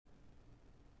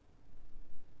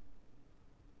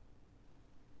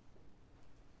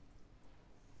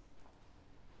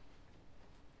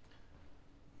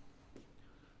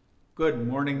Good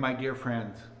morning, my dear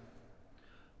friends.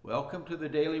 Welcome to the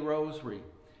Daily Rosary,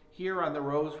 here on the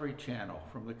Rosary channel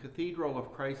from the Cathedral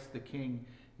of Christ the King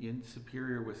in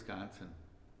Superior, Wisconsin.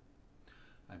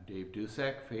 I'm Dave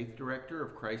Dusak, Faith Director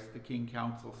of Christ the King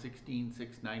Council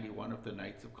 16691 of the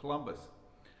Knights of Columbus,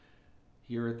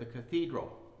 here at the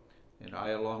Cathedral. And I,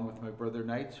 along with my brother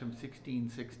Knights from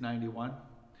 16691,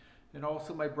 and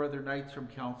also my brother Knights from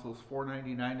Councils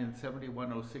 499 and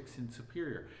 7106 in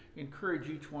Superior, encourage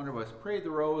each one of us, pray the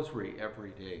Rosary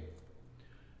every day.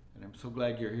 And I'm so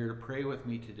glad you're here to pray with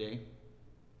me today.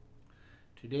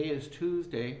 Today is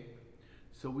Tuesday,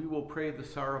 so we will pray the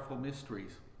Sorrowful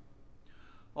Mysteries.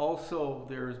 Also,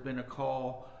 there has been a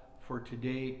call for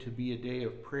today to be a day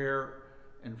of prayer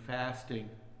and fasting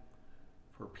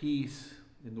for peace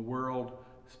in the world,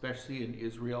 especially in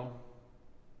Israel.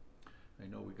 I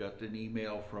know we got an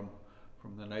email from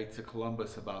the Knights of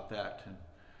Columbus about that,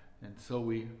 and so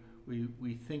we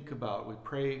think about, we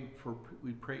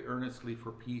pray earnestly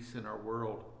for peace in our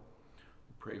world.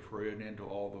 We pray for an end to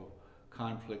all the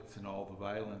conflicts and all the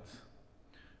violence.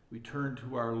 We turn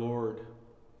to our Lord,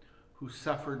 who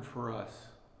suffered for us,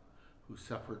 who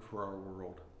suffered for our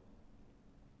world.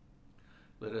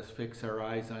 Let us fix our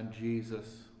eyes on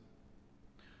Jesus.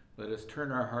 Let us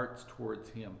turn our hearts towards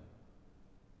him.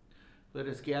 Let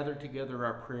us gather together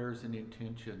our prayers and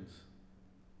intentions.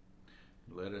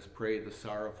 Let us pray the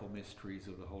sorrowful mysteries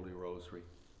of the Holy Rosary.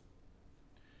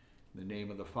 In the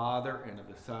name of the Father, and of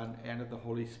the Son, and of the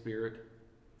Holy Spirit.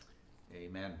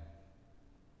 Amen.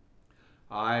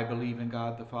 I believe in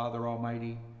God the Father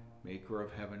Almighty, maker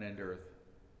of heaven and earth,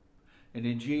 and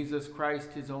in Jesus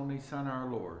Christ, his only Son, our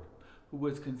Lord, who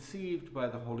was conceived by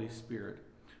the Holy Spirit,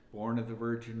 born of the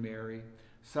Virgin Mary,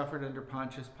 suffered under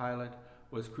Pontius Pilate,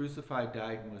 was crucified,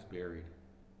 died, and was buried.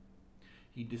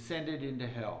 He descended into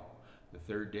hell. The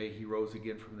third day he rose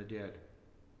again from the dead.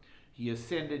 He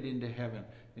ascended into heaven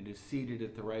and is seated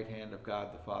at the right hand of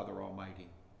God the Father Almighty.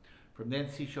 From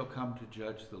thence he shall come to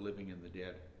judge the living and the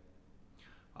dead.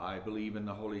 I believe in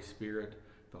the Holy Spirit,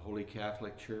 the Holy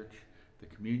Catholic Church, the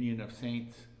communion of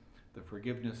saints, the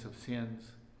forgiveness of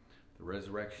sins, the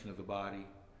resurrection of the body,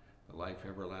 the life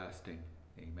everlasting.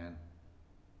 Amen.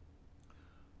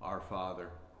 Our Father,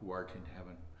 who art in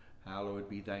heaven, hallowed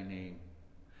be thy name.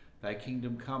 Thy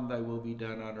kingdom come, thy will be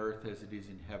done on earth as it is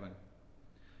in heaven.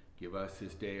 Give us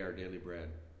this day our daily bread,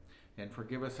 and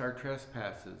forgive us our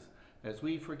trespasses, as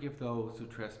we forgive those who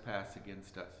trespass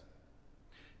against us.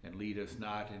 And lead us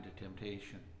not into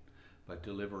temptation, but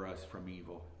deliver us from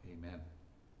evil. Amen.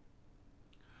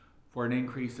 For an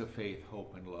increase of faith,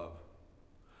 hope, and love,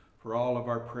 for all of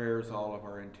our prayers, all of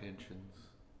our intentions,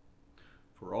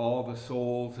 for all the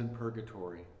souls in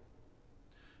purgatory,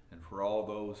 and for all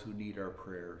those who need our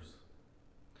prayers,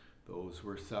 those who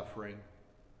are suffering,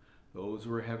 those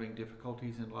who are having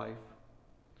difficulties in life,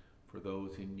 for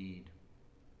those in need.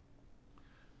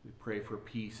 We pray for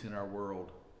peace in our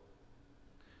world.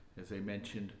 As I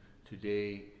mentioned,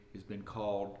 today has been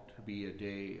called to be a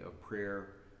day of prayer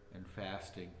and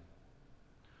fasting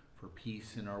for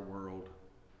peace in our world.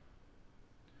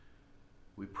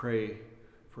 We pray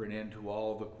for an end to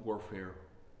all the warfare,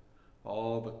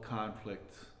 all the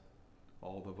conflicts,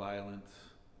 all the violence,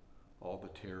 all the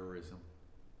terrorism.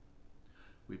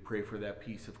 We pray for that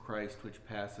peace of Christ which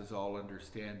passes all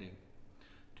understanding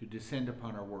to descend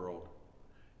upon our world,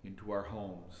 into our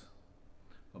homes,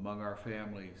 among our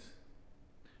families,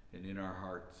 and in our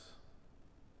hearts.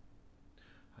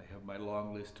 I have my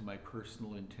long list of my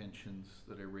personal intentions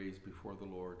that I raise before the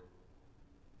Lord.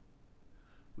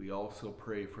 We also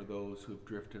pray for those who have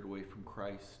drifted away from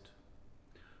Christ,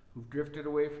 who've drifted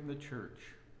away from the church.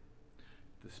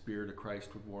 The Spirit of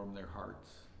Christ would warm their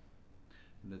hearts,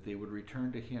 and that they would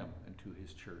return to him and to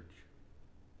his church.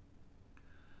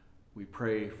 We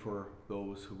pray for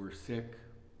those who were sick.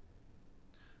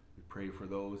 We pray for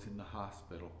those in the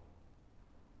hospital.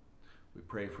 We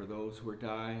pray for those who are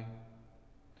dying.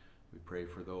 We pray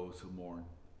for those who mourn.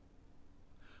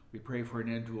 We pray for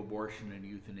an end to abortion and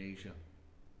euthanasia.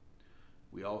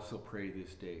 We also pray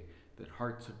this day that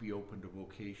hearts would be open to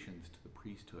vocations to the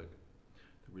priesthood,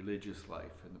 the religious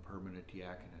life, and the permanent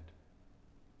diaconate.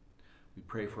 We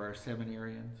pray for our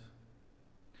seminarians.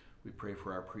 We pray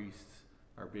for our priests,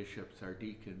 our bishops, our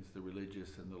deacons, the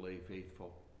religious and the lay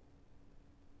faithful.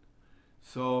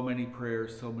 So many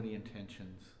prayers, so many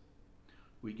intentions.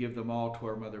 We give them all to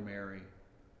our Mother Mary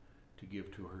to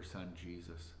give to her Son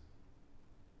Jesus.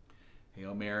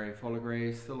 Hail Mary, full of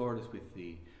grace, the Lord is with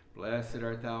thee. Blessed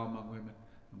art thou among women,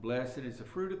 and blessed is the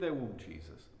fruit of thy womb,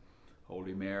 Jesus.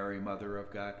 Holy Mary, Mother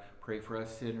of God, pray for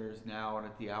us sinners now and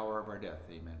at the hour of our death.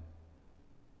 Amen.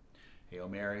 Hail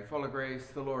Mary, full of grace,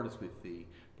 the Lord is with thee.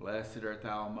 Blessed art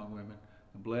thou among women,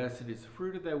 and blessed is the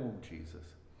fruit of thy womb, Jesus.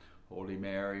 Holy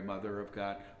Mary, Mother of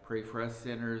God, pray for us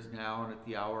sinners now and at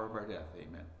the hour of our death.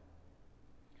 Amen.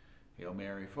 Hail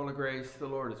Mary, full of grace, the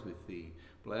Lord is with thee.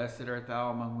 Blessed art thou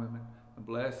among women, and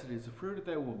blessed is the fruit of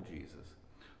thy womb, Jesus.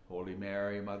 Holy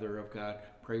Mary, Mother of God,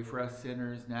 pray for us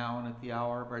sinners now and at the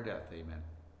hour of our death. Amen.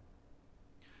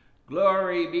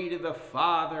 Glory be to the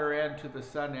Father, and to the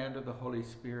Son, and to the Holy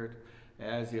Spirit,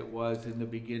 as it was in the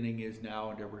beginning, is now,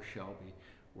 and ever shall be,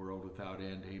 world without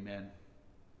end. Amen.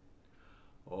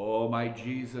 O my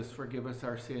Jesus, forgive us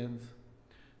our sins.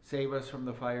 Save us from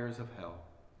the fires of hell.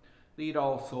 Lead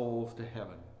all souls to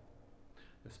heaven,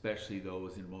 especially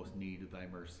those in most need of thy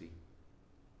mercy.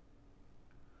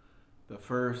 The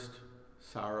first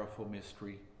sorrowful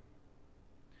mystery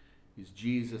is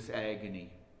Jesus'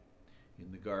 agony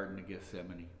in the Garden of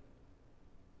Gethsemane.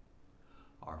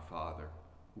 Our Father,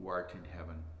 who art in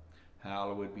heaven,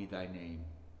 hallowed be thy name.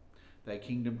 Thy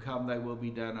kingdom come, thy will be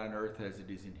done on earth as it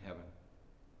is in heaven.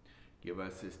 Give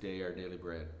us this day our daily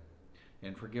bread,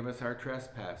 and forgive us our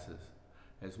trespasses,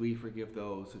 as we forgive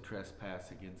those who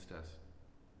trespass against us.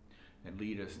 And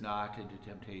lead us not into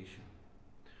temptation,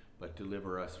 but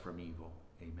deliver us from evil.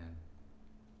 Amen.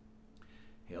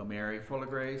 Hail Mary, full of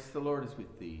grace, the Lord is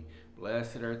with thee.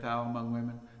 Blessed art thou among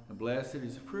women, and blessed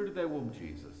is the fruit of thy womb,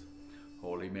 Jesus.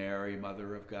 Holy Mary,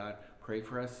 Mother of God, pray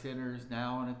for us sinners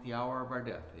now and at the hour of our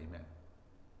death. Amen.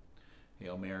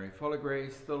 Hail Mary, full of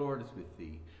grace, the Lord is with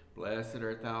thee. Blessed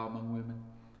art thou among women,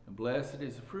 and blessed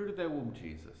is the fruit of thy womb,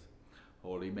 Jesus.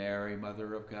 Holy Mary,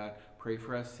 Mother of God, pray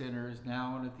for us sinners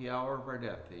now and at the hour of our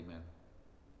death. Amen.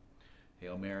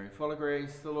 Hail Mary, full of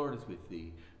grace, the Lord is with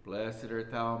thee. Blessed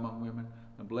art thou among women,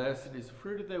 and blessed is the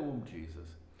fruit of thy womb, Jesus.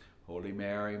 Holy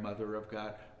Mary, Mother of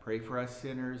God, pray for us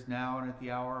sinners now and at the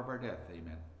hour of our death.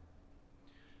 Amen.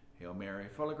 Hail Mary,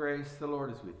 full of grace, the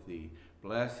Lord is with thee.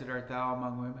 Blessed art thou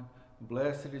among women, and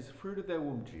blessed is the fruit of thy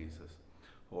womb, Jesus.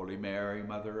 Holy Mary,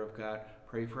 Mother of God,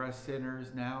 pray for us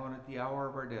sinners now and at the hour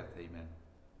of our death. Amen.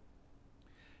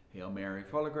 Hail Mary,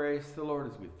 full of grace, the Lord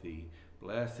is with thee.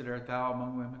 Blessed art thou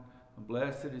among women, and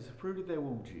blessed is the fruit of thy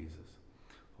womb, Jesus.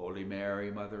 Holy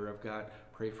Mary, Mother of God,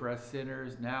 pray for us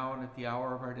sinners now and at the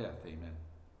hour of our death. Amen.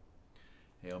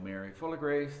 Hail Mary, full of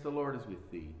grace, the Lord is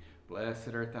with thee.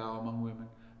 Blessed art thou among women,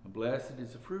 and blessed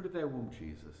is the fruit of thy womb,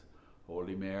 Jesus.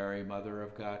 Holy Mary, Mother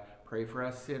of God, pray for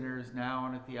us sinners now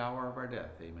and at the hour of our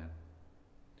death. Amen.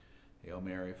 Hail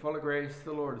Mary, full of grace,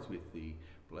 the Lord is with thee.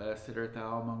 Blessed art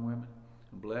thou among women,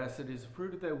 and blessed is the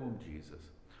fruit of thy womb,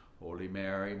 Jesus. Holy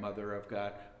Mary, Mother of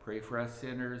God, pray for us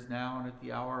sinners now and at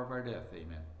the hour of our death.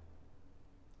 Amen.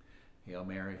 Hail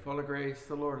Mary, full of grace,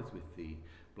 the Lord is with thee.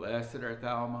 Blessed art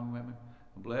thou among women,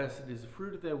 and blessed is the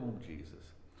fruit of thy womb, Jesus.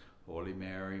 Holy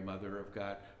Mary, Mother of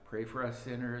God, pray for us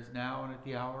sinners now and at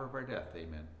the hour of our death.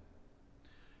 Amen.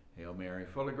 Hail Mary,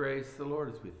 full of grace, the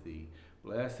Lord is with thee.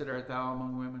 Blessed art thou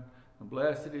among women, and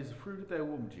blessed is the fruit of thy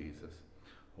womb, Jesus.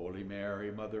 Holy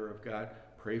Mary, Mother of God,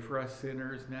 pray for us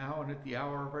sinners now and at the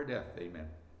hour of our death. Amen.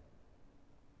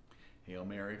 Hail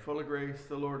Mary, full of grace,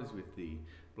 the Lord is with thee.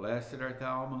 Blessed art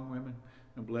thou among women,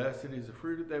 and blessed is the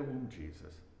fruit of thy womb,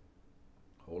 Jesus.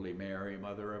 Holy Mary,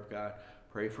 Mother of God,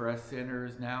 pray for us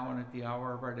sinners now and at the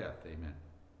hour of our death. Amen.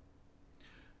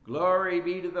 Glory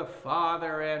be to the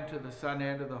Father, and to the Son,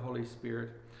 and to the Holy Spirit,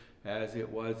 as it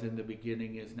was in the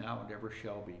beginning, is now, and ever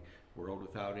shall be, world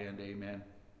without end. Amen.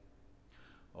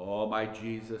 O my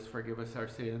Jesus, forgive us our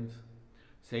sins.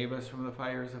 Save us from the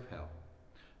fires of hell.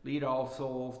 Lead all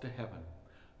souls to heaven,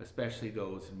 especially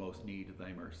those in most need of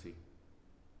thy mercy.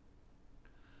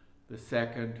 The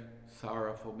second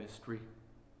sorrowful mystery.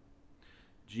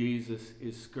 Jesus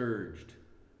is scourged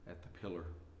at the pillar.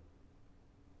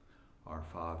 Our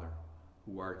Father,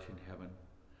 who art in heaven,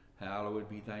 hallowed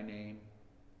be thy name.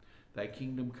 Thy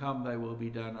kingdom come, thy will be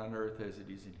done on earth as it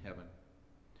is in heaven.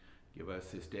 Give us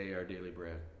this day our daily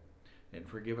bread, and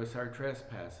forgive us our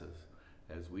trespasses,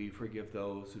 as we forgive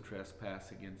those who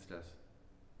trespass against us.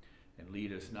 And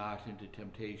lead us not into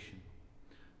temptation,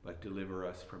 but deliver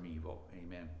us from evil.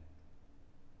 Amen.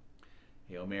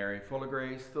 Hail Mary, full of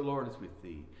grace, the Lord is with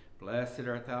thee. Blessed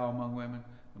art thou among women,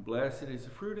 and blessed is the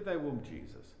fruit of thy womb,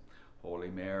 Jesus. Holy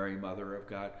Mary, Mother of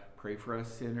God, pray for us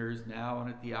sinners now and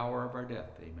at the hour of our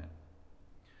death. Amen.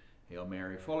 Hail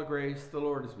Mary, full of grace, the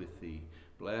Lord is with thee.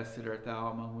 Blessed art thou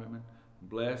among women, and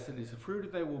blessed is the fruit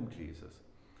of thy womb, Jesus.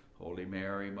 Holy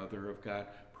Mary, Mother of God,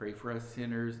 pray for us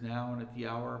sinners now and at the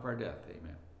hour of our death.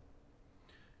 Amen.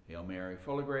 Hail Mary,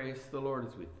 full of grace, the Lord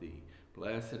is with thee.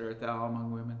 Blessed art thou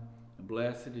among women, and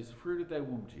blessed is the fruit of thy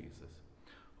womb, Jesus.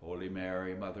 Holy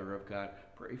Mary, Mother of God,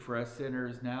 pray for us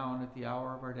sinners now and at the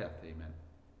hour of our death. Amen.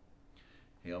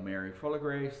 Hail Mary, full of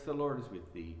grace, the Lord is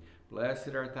with thee. Blessed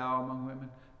art thou among women,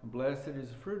 and blessed is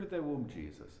the fruit of thy womb,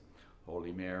 Jesus.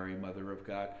 Holy Mary, Mother of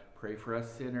God, pray for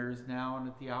us sinners now and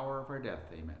at the hour of our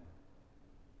death. Amen.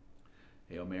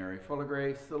 Hail Mary, full of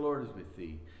grace, the Lord is with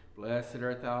thee. Blessed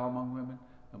art thou among women,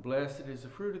 and blessed is the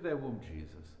fruit of thy womb,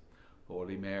 Jesus.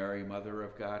 Holy Mary, Mother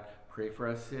of God, pray for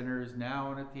us sinners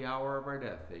now and at the hour of our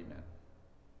death. Amen.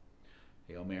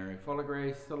 Hail Mary, full of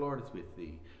grace, the Lord is with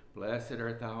thee. Blessed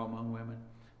art thou among women,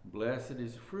 and blessed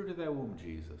is the fruit of thy womb,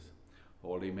 Jesus.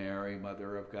 Holy Mary,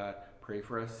 Mother of God, pray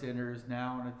for us sinners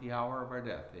now and at the hour of our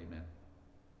death. Amen.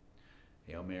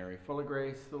 Hail Mary, full of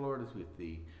grace, the Lord is with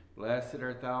thee. Blessed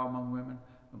art thou among women,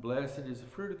 and blessed is the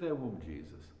fruit of thy womb,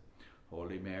 Jesus.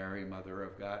 Holy Mary, Mother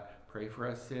of God, pray for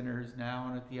us sinners now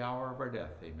and at the hour of our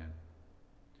death. Amen.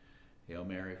 Hail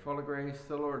Mary, full of grace,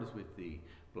 the Lord is with thee.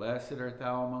 Blessed art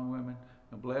thou among women,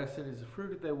 and blessed is the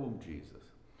fruit of thy womb, Jesus.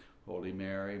 Holy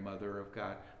Mary, Mother of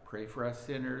God, pray for us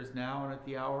sinners now and at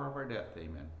the hour of our death.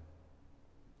 Amen.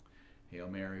 Hail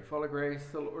Mary, full of grace,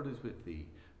 the Lord is with thee.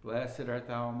 Blessed art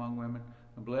thou among women,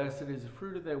 and blessed is the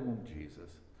fruit of thy womb, Jesus.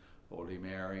 Holy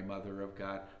Mary, Mother of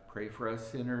God, pray for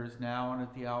us sinners now and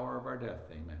at the hour of our death.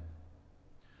 Amen.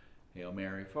 Hail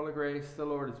Mary, full of grace, the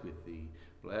Lord is with thee.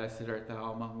 Blessed art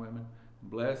thou among women,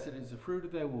 and blessed is the fruit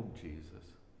of thy womb,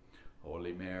 Jesus.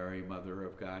 Holy Mary, Mother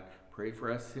of God, pray for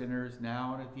us sinners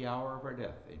now and at the hour of our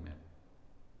death. Amen.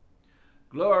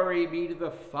 Glory be to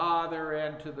the Father,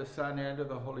 and to the Son, and to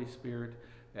the Holy Spirit,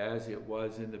 as it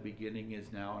was in the beginning,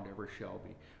 is now, and ever shall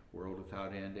be, world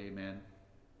without end. Amen.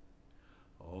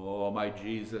 O my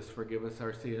Jesus, forgive us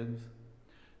our sins.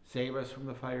 Save us from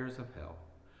the fires of hell.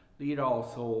 Lead all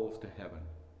souls to heaven,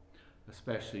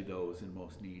 especially those in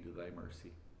most need of thy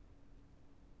mercy.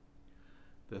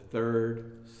 The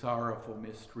third sorrowful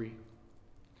mystery.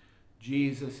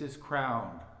 Jesus is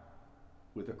crowned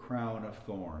with a crown of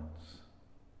thorns.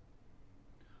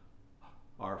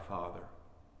 Our Father,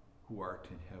 who art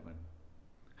in heaven,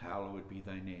 hallowed be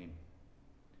thy name.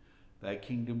 Thy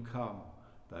kingdom come,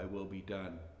 thy will be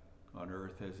done, on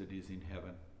earth as it is in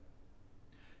heaven.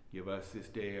 Give us this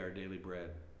day our daily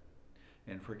bread,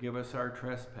 and forgive us our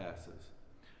trespasses,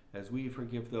 as we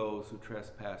forgive those who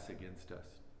trespass against us.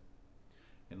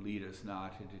 And lead us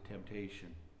not into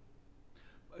temptation,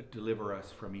 but deliver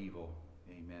us from evil.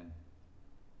 Amen.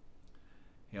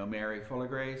 Hail Mary, full of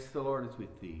grace, the Lord is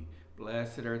with thee.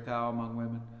 Blessed art thou among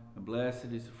women, and blessed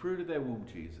is the fruit of thy womb,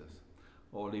 Jesus.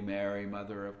 Holy Mary,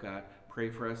 Mother of God, pray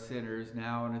for us sinners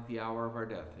now and at the hour of our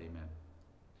death. Amen.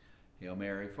 Hail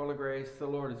Mary, full of grace, the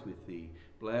Lord is with thee.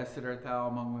 Blessed art thou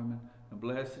among women, and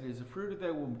blessed is the fruit of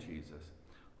thy womb, Jesus.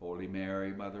 Holy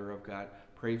Mary, Mother of God,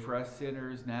 pray for us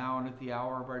sinners now and at the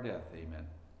hour of our death. Amen.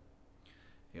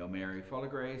 Hail Mary, full of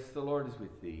grace, the Lord is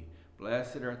with thee.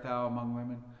 Blessed art thou among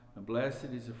women, and blessed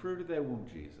is the fruit of thy womb,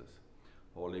 Jesus.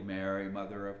 Holy Mary,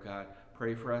 Mother of God,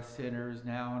 pray for us sinners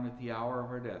now and at the hour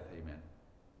of our death. Amen.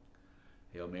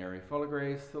 Hail Mary, full of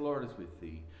grace, the Lord is with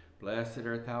thee. Blessed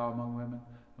art thou among women,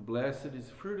 and blessed is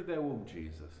the fruit of thy womb,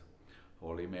 Jesus.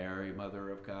 Holy Mary, Mother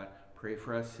of God, pray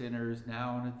for us sinners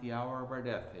now and at the hour of our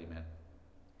death. Amen.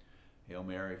 Hail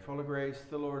Mary, full of grace,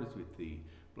 the Lord is with thee.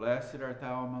 Blessed art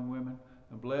thou among women,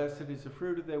 and blessed is the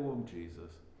fruit of thy womb,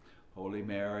 Jesus. Holy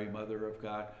Mary, Mother of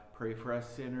God, pray for us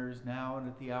sinners now and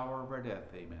at the hour of our death.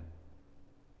 Amen.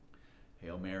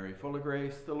 Hail Mary, full of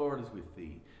grace, the Lord is with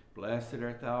thee. Blessed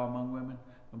art thou among women,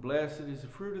 and blessed is the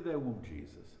fruit of thy womb,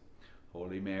 Jesus.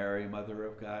 Holy Mary, Mother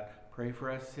of God, pray for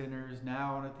us sinners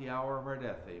now and at the hour of our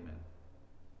death. Amen.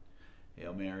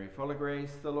 Hail Mary, full of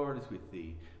grace, the Lord is with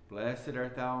thee. Blessed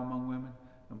art thou among women,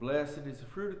 and blessed is the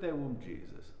fruit of thy womb,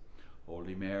 Jesus.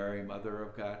 Holy Mary, Mother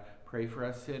of God, pray for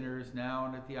us sinners now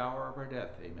and at the hour of our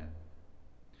death. Amen.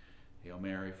 Hail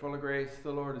Mary, full of grace,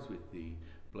 the Lord is with thee.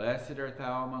 Blessed art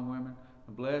thou among women,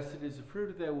 and blessed is the fruit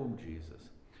of thy womb, Jesus.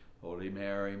 Holy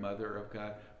Mary, Mother of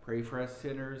God, pray for us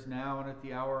sinners now and at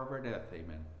the hour of our death.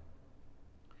 Amen.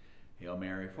 Hail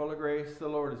Mary, full of grace, the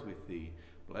Lord is with thee.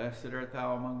 Blessed art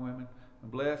thou among women,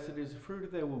 and blessed is the fruit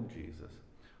of thy womb, Jesus.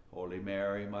 Holy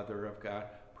Mary, Mother of God,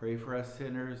 pray for us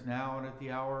sinners now and at the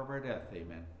hour of our death.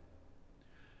 Amen.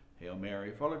 Hail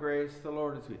Mary, full of grace, the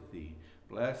Lord is with thee.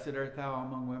 Blessed art thou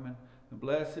among women, and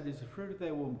blessed is the fruit of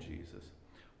thy womb, Jesus.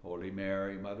 Holy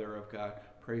Mary, Mother of God,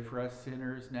 pray for us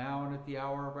sinners now and at the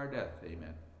hour of our death.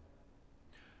 Amen.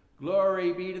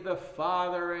 Glory be to the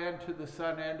Father, and to the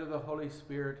Son, and to the Holy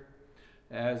Spirit,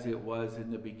 as it was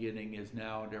in the beginning, is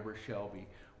now, and ever shall be,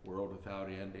 world without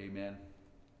end. Amen.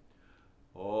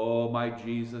 O my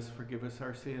Jesus, forgive us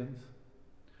our sins.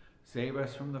 Save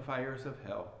us from the fires of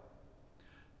hell.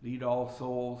 Lead all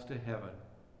souls to heaven,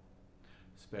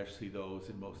 especially those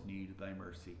in most need of thy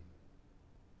mercy.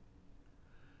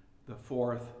 The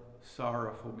fourth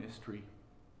sorrowful mystery,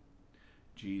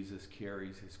 Jesus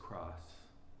carries his cross.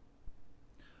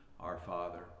 Our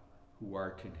Father, who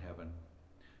art in heaven,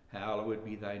 hallowed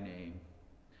be thy name.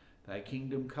 Thy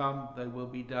kingdom come, thy will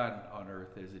be done on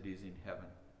earth as it is in heaven.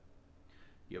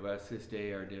 Give us this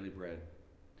day our daily bread,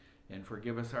 and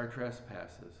forgive us our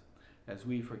trespasses, as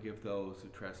we forgive those who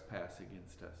trespass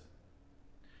against us.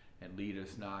 And lead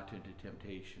us not into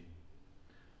temptation,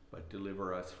 but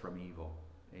deliver us from evil.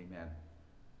 Amen.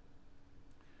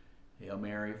 Hail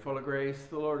Mary, full of grace,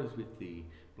 the Lord is with thee.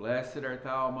 Blessed art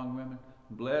thou among women,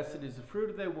 and blessed is the fruit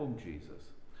of thy womb, Jesus.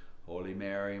 Holy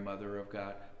Mary, Mother of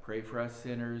God, pray for us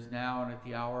sinners, now and at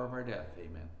the hour of our death.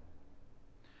 Amen.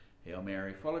 Hail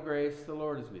Mary, full of grace, the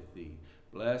Lord is with thee.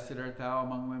 Blessed art thou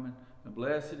among women, and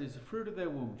blessed is the fruit of thy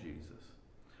womb, Jesus.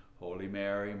 Holy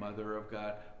Mary, Mother of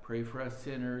God, pray for us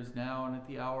sinners, now and at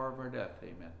the hour of our death.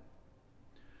 Amen.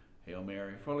 Hail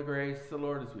Mary, full of grace, the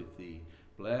Lord is with thee.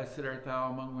 Blessed art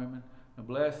thou among women, and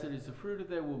blessed is the fruit of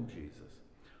thy womb, Jesus.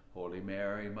 Holy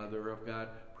Mary, Mother of God,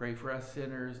 pray for us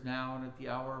sinners, now and at the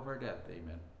hour of our death.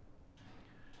 Amen.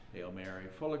 Hail Mary,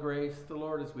 full of grace, the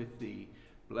Lord is with thee.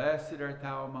 Blessed art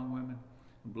thou among women,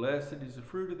 and blessed is the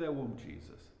fruit of thy womb,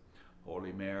 Jesus.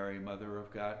 Holy Mary, Mother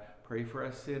of God, pray for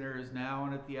us sinners, now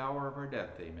and at the hour of our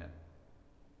death. Amen.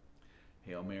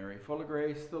 Hail Mary, full of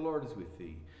grace, the Lord is with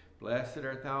thee. Blessed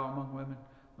art thou among women,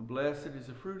 and blessed is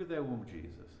the fruit of thy womb,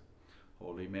 Jesus.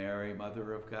 Holy Mary,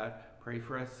 Mother of God, pray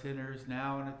for us sinners,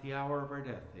 now and at the hour of our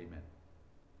death. Amen.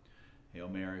 Hail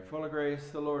Mary, full of grace,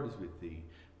 the Lord is with thee.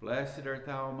 Blessed art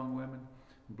thou among women,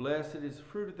 and blessed is the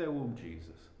fruit of thy womb,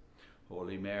 Jesus.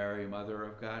 Holy Mary, Mother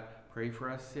of God, pray for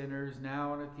us sinners,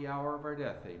 now and at the hour of our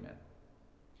death. Amen.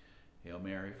 Hail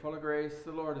Mary, full of grace,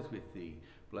 the Lord is with thee.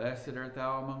 Blessed art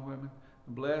thou among women,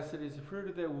 and blessed is the fruit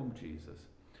of thy womb, Jesus.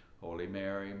 Holy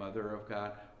Mary, Mother of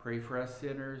God, pray for us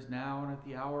sinners, now and at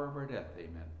the hour of our death.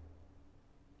 Amen.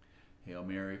 Hail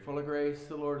Mary, full of grace,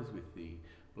 the Lord is with thee.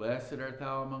 Blessed art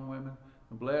thou among women,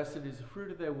 and blessed is the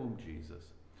fruit of thy womb, Jesus.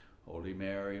 Holy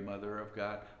Mary, Mother of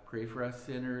God, pray for us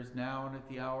sinners, now and at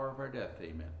the hour of our death.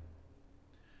 Amen.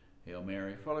 Hail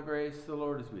Mary, full of grace, the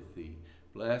Lord is with thee.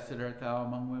 Blessed art thou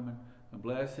among women, and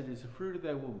blessed is the fruit of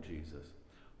thy womb, Jesus.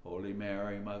 Holy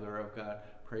Mary, Mother of God,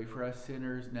 pray for us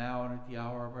sinners, now and at the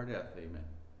hour of our death. Amen.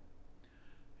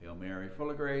 Hail Mary,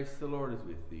 full of grace, the Lord is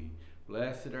with thee.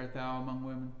 Blessed art thou among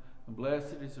women, and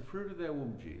blessed is the fruit of thy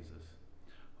womb, Jesus.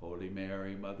 Holy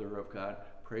Mary, Mother of God,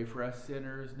 pray for us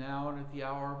sinners, now and at the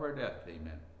hour of our death.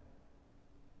 Amen.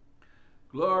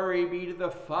 Glory be to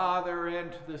the Father,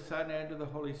 and to the Son, and to the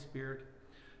Holy Spirit,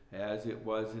 as it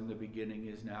was in the beginning,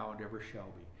 is now, and ever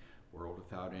shall be, world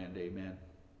without end. Amen.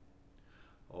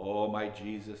 O my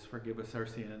Jesus, forgive us our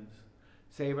sins,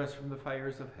 save us from the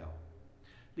fires of hell,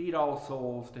 lead all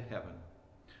souls to heaven,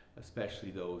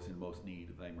 especially those in most need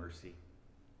of thy mercy.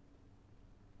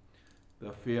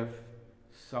 The fifth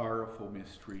sorrowful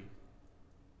mystery,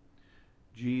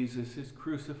 Jesus is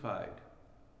crucified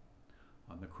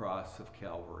on the cross of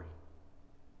Calvary.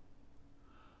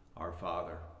 Our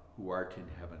Father, who art in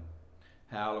heaven,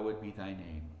 hallowed be thy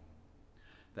name.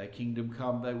 Thy kingdom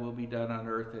come, thy will be done on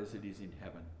earth as it is in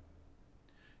heaven.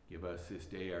 Give us this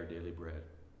day our daily bread,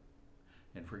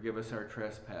 and forgive us our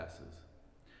trespasses,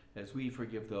 as we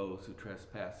forgive those who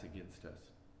trespass against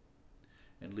us.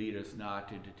 And lead us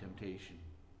not into temptation,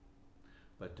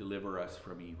 but deliver us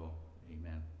from evil.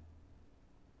 Amen.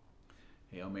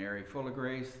 Hail Mary, full of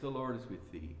grace, the Lord is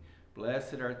with thee.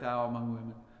 Blessed art thou among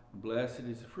women, and blessed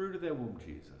is the fruit of thy womb,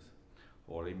 Jesus.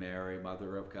 Holy Mary,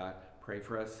 Mother of God, pray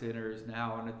for us sinners,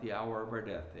 now and at the hour of our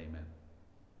death. Amen.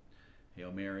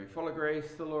 Hail Mary, full of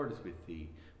grace, the Lord is with thee.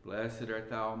 Blessed art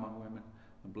thou among women,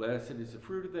 and blessed is the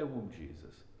fruit of thy womb,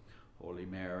 Jesus. Holy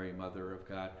Mary, Mother of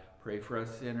God, pray for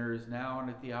us sinners, now and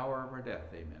at the hour of our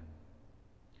death. Amen.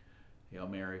 Hail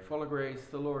Mary, full of grace,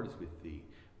 the Lord is with thee.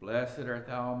 Blessed art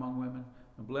thou among women,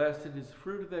 and blessed is the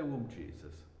fruit of thy womb,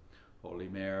 Jesus. Holy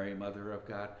Mary, Mother of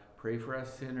God, pray for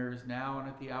us sinners, now and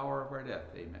at the hour of our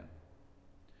death. Amen.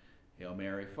 Hail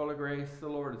Mary, full of grace, the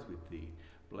Lord is with thee.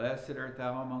 Blessed art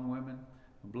thou among women,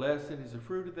 and blessed is the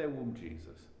fruit of thy womb,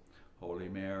 Jesus. Holy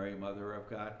Mary, Mother of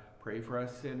God, pray for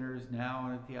us sinners, now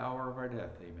and at the hour of our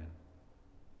death. Amen.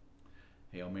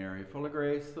 Hail Mary, full of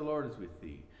grace, the Lord is with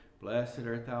thee. Blessed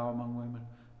art thou among women,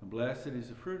 and blessed is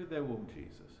the fruit of thy womb,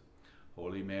 Jesus.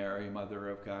 Holy Mary, Mother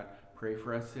of God, pray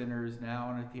for us sinners,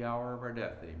 now and at the hour of our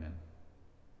death. Amen.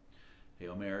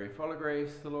 Hail Mary, full of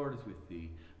grace, the Lord is with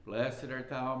thee. Blessed art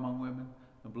thou among women,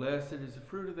 and blessed is the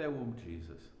fruit of thy womb,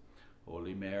 Jesus.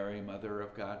 Holy Mary, Mother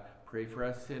of God, pray for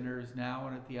us sinners now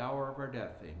and at the hour of our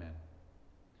death. Amen.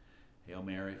 Hail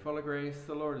Mary, full of grace,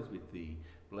 the Lord is with thee.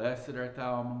 Blessed art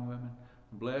thou among women,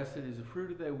 and blessed is the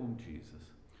fruit of thy womb, Jesus.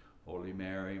 Holy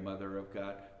Mary, Mother of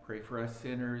God, pray for us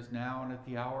sinners now and at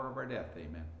the hour of our death.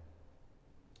 Amen.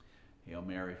 Hail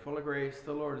Mary, full of grace,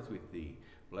 the Lord is with thee.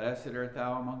 Blessed art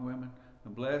thou among women,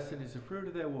 and blessed is the fruit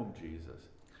of thy womb, Jesus.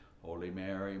 Holy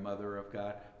Mary, Mother of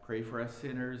God, pray for us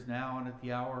sinners now and at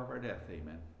the hour of our death.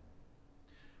 Amen.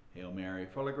 Hail Mary,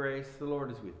 full of grace, the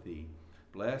Lord is with thee.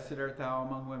 Blessed art thou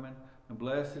among women, and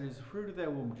blessed is the fruit of thy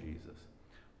womb, Jesus.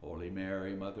 Holy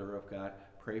Mary, Mother of God,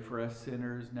 pray for us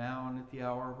sinners now and at the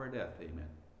hour of our death. Amen.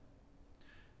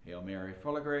 Hail Mary,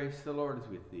 full of grace, the Lord is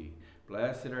with thee.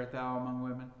 Blessed art thou among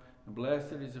women, and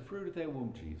blessed is the fruit of thy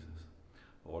womb, Jesus.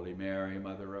 Holy Mary,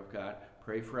 Mother of God,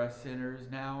 pray for us sinners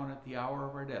now and at the hour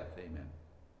of our death. Amen.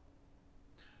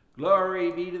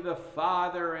 Glory be to the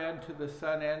Father, and to the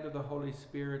Son, and to the Holy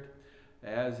Spirit,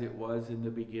 as it was in the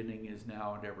beginning, is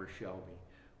now, and ever shall be,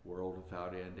 world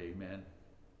without end. Amen.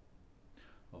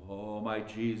 Oh, my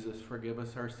Jesus, forgive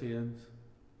us our sins.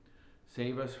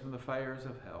 Save us from the fires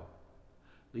of hell.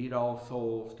 Lead all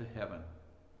souls to heaven,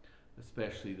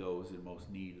 especially those in most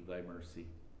need of thy mercy.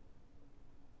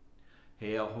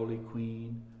 Hail, Holy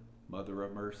Queen, Mother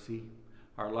of Mercy,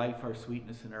 our life, our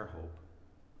sweetness, and our hope.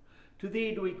 To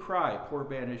thee do we cry, poor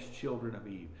banished children of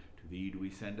Eve. To thee do we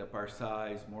send up our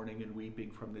sighs, mourning and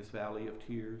weeping from this valley of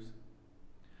tears.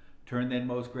 Turn then,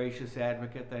 most gracious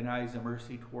Advocate, thine eyes of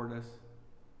mercy toward us,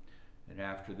 and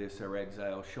after this our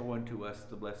exile, show unto us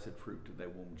the blessed fruit of thy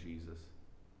womb, Jesus.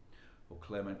 O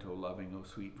clement, O loving, O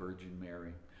sweet Virgin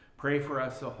Mary, pray for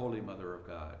us, O Holy Mother of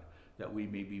God, that we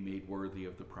may be made worthy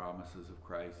of the promises of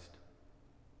Christ.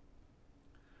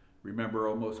 Remember,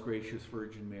 O most gracious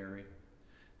Virgin Mary,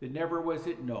 that never was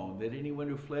it known that anyone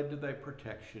who fled to thy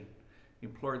protection,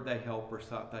 implored thy help, or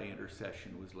sought thy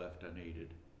intercession was left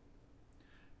unaided.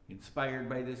 Inspired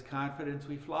by this confidence,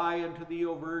 we fly unto thee,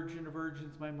 O Virgin of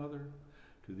Virgins, my Mother.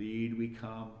 To thee do we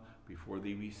come, before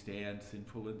thee we stand,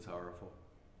 sinful and sorrowful.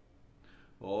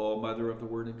 O Mother of the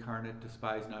Word incarnate,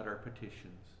 despise not our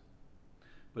petitions,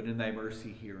 but in thy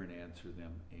mercy hear and answer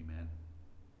them. Amen.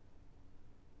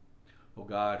 O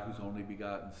God, whose only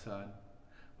begotten Son,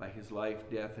 by his life,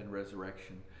 death, and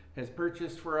resurrection, has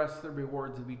purchased for us the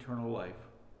rewards of eternal life,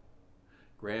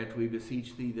 grant, we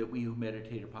beseech thee, that we who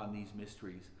meditate upon these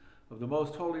mysteries of the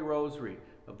most holy Rosary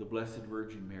of the Blessed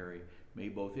Virgin Mary may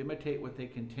both imitate what they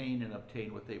contain and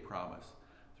obtain what they promise,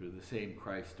 through the same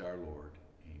Christ our Lord.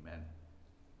 Amen.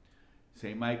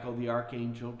 Saint Michael the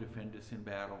Archangel, defend us in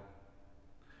battle.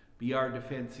 Be our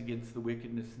defense against the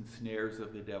wickedness and snares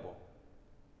of the devil.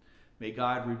 May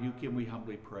God rebuke him, we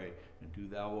humbly pray. And do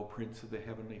thou, O Prince of the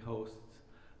heavenly hosts,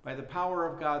 by the power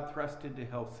of God thrust into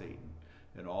hell Satan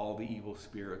and all the evil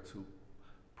spirits who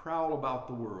prowl about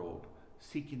the world,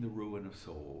 seeking the ruin of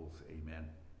souls. Amen.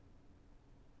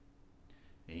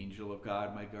 Angel of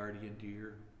God, my guardian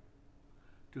dear,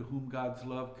 to whom God's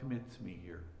love commits me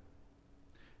here,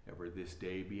 ever this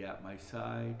day be at my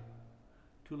side,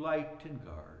 to light and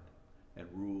guard, and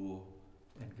rule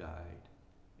and guide.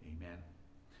 Amen.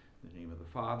 In the name of the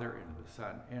Father, and of the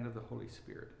Son, and of the Holy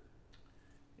Spirit.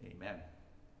 Amen.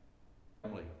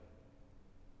 Family.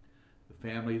 The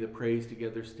family that prays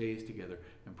together stays together,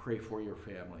 and pray for your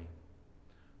family,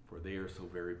 for they are so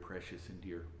very precious and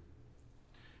dear.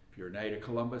 If you're a Knight of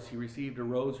Columbus, you received a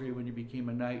rosary when you became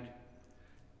a knight.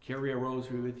 Carry a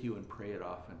rosary with you and pray it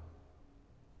often.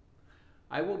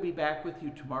 I will be back with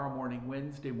you tomorrow morning,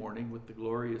 Wednesday morning, with the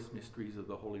glorious mysteries of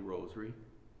the Holy Rosary.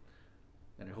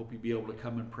 And I hope you'll be able to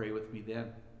come and pray with me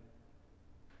then.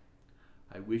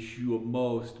 I wish you a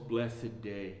most blessed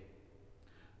day,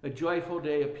 a joyful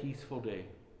day, a peaceful day,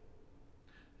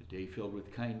 a day filled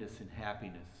with kindness and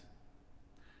happiness,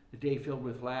 a day filled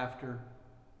with laughter,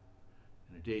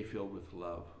 and a day filled with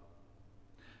love.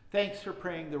 Thanks for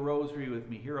praying the Rosary with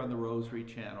me here on the Rosary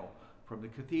channel from the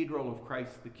Cathedral of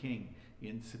Christ the King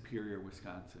in Superior,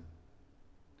 Wisconsin.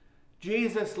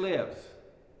 Jesus lives.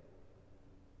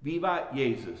 Viva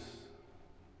Jesus!